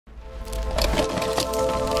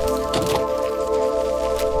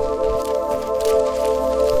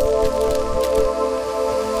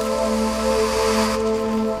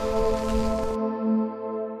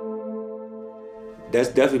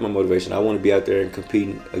definitely my motivation. I want to be out there and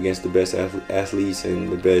competing against the best athletes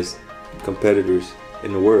and the best competitors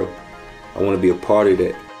in the world. I want to be a part of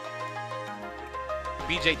that.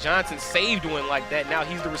 B.J. Johnson saved one like that. Now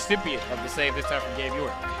he's the recipient of the save, this time from Gabe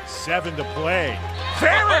York. 7 to play.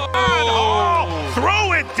 Ferrakohn Hall,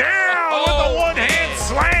 throw it down with a one-hand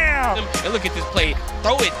slam. And look at this play.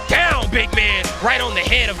 Throw it down, big man, right on the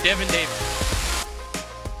head of Devin Davis.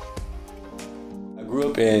 I grew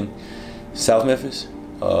up in South Memphis.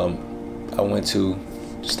 I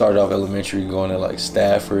started off elementary going to like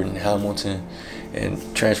Stafford and Hamilton and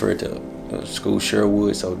transferred to school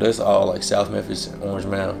Sherwood, so that's all like South Memphis, Orange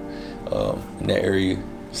Mound, in that area,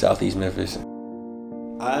 Southeast Memphis.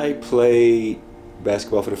 I played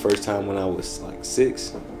basketball for the first time when I was like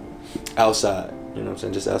 6, outside, you know what I'm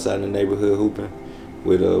saying, just outside in the neighborhood hooping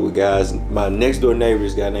with guys. My next door neighbor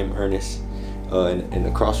is a guy named Ernest, and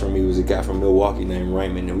across from me was a guy from Milwaukee named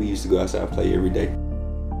Raymond, and we used to go outside and play every day.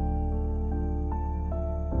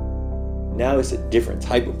 Now it's a different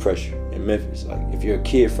type of pressure in Memphis. Like if you're a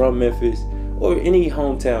kid from Memphis or any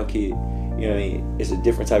hometown kid, you know what I mean, it's a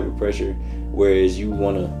different type of pressure. Whereas you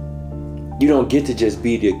don't get to just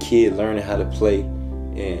be the kid learning how to play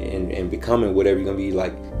and becoming whatever you're gonna be.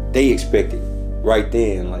 Like they expect it right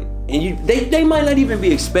then. Like, and they might not even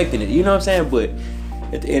be expecting it. You know what I'm saying? But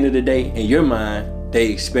at the end of the day, in your mind, they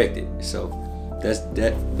expect it. So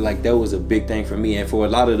that was a big thing for me and for a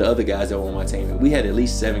lot of the other guys that were on my team. We had at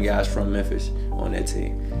least 7 guys from Memphis on that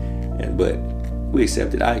team, but we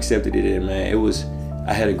accepted. I accepted it, and man,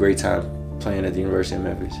 I had a great time playing at the University of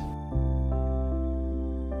Memphis.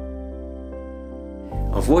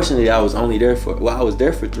 Unfortunately, I was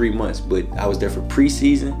there for 3 months, but I was there for the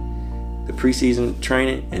preseason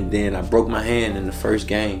training, and then I broke my hand in the first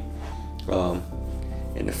game.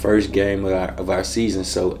 In the first game of our season.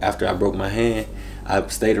 So after I broke my hand, I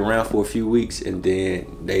stayed around for a few weeks, and then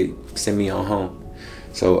they sent me on home.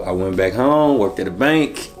 So I went back home, worked at a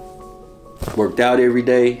bank, worked out every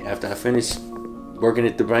day. After I finished working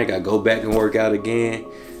at the bank, I go back and work out again,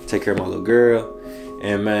 take care of my little girl,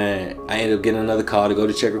 and man, I ended up getting another call to go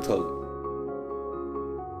to Czech Republic.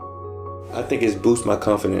 I think it's boosted my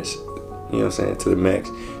confidence, you know what I'm saying, to the max.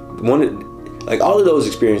 All of those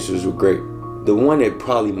experiences were great. The one that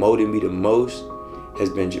probably motivated me the most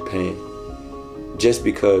has been Japan. Just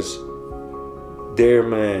because there,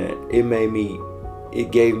 man,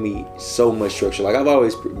 it gave me so much structure. Like I've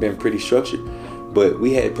always been pretty structured, but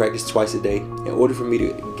we had practice twice a day. In order for me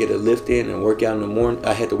to get a lift in and work out in the morning,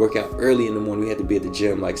 I had to work out early in the morning. We had to be at the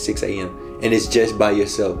gym like 6 a.m. And it's just by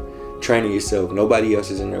yourself, training yourself. Nobody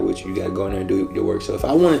else is in there with you. You gotta go in there and do your work. So if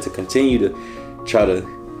I wanted to continue to try to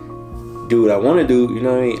do what I want to do, you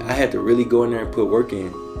know what I mean, I had to really go in there and put work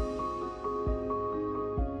in.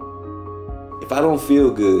 If I don't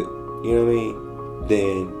feel good, you know what I mean,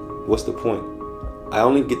 then what's the point? I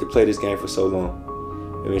only get to play this game for so long.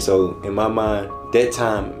 I mean, so in my mind, that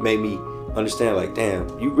time made me understand, like, damn,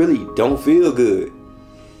 you really don't feel good.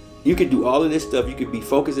 You can do all of this stuff, you can be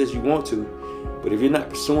focused as you want to, but if you're not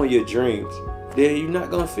pursuing your dreams, then you're not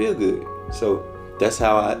gonna feel good. So that's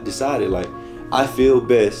how I decided, like, I feel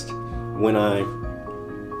best when I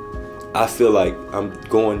feel like I'm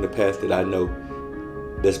going the path that I know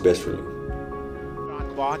that's best for me.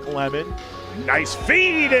 Clock Lemon, nice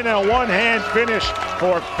feed and a one-hand finish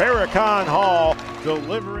for Ferrakohn Hall,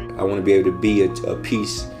 delivering. I want to be able to be a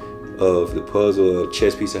piece of the puzzle, a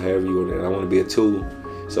chess piece, or however you want it. I want to be a tool,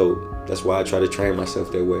 so that's why I try to train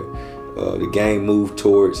myself that way. The game moved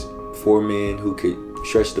towards 4 men who could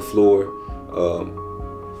stretch the floor,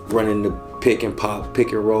 running the pick and pop,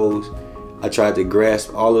 pick and rolls. I tried to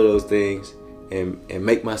grasp all of those things and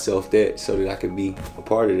make myself that so that I could be a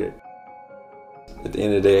part of it. At the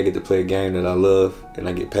end of the day, I get to play a game that I love and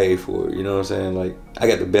I get paid for it. You know what I'm saying? Like, I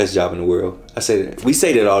got the best job in the world. I say that. We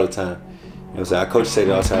say that all the time. You know what I'm saying? Our coaches say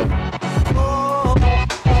that all the time.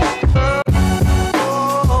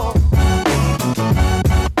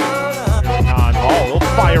 Ferrakohn Hall will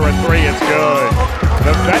fire a 3. It's good.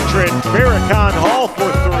 The veteran Ferrakohn Hall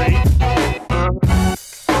for 3.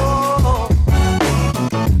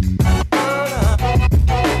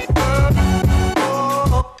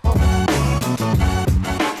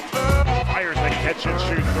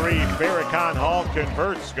 Ferrakohn Hall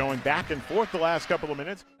converts, going back and forth the last couple of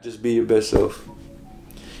minutes. Just be your best self.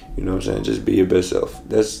 You know what I'm saying? Just be your best self.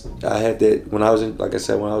 I had that when I was in, like I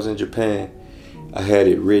said, when I was in Japan, I had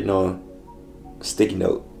it written on a sticky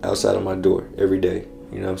note outside of my door every day.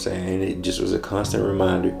 You know what I'm saying? And it just was a constant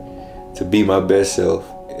reminder to be my best self,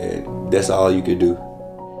 and that's all you could do.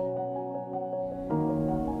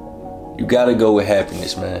 You gotta go with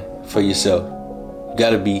happiness, man, for yourself. You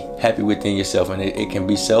gotta be happy within yourself, and it can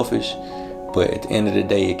be selfish, but at the end of the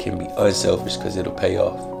day, it can be unselfish because it'll pay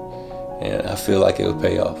off. And I feel like it'll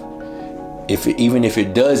pay off. Even if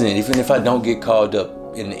it doesn't, even if I don't get called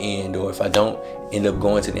up in the end, or if I don't end up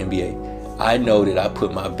going to the NBA, I know that I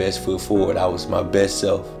put my best foot forward. I was my best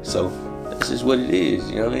self. So that's just what it is,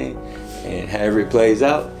 you know what I mean? And however it plays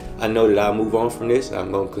out, I know that I'll move on from this.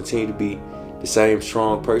 I'm gonna continue to be the same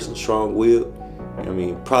strong person, strong-willed. I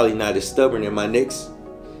mean, probably not as stubborn in my next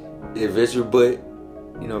adventure, but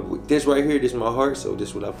you know, this right here, this is my heart, so this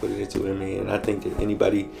is what I put it into. I mean, and I think that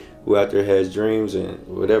anybody who out there has dreams and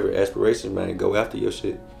whatever aspirations, man, go after your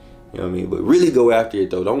shit. You know what I mean? But really go after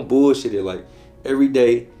it though. Don't bullshit it. Like every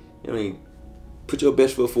day, you know what I mean? Put your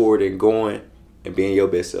best foot forward and going and being your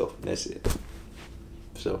best self. That's it.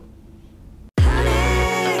 So.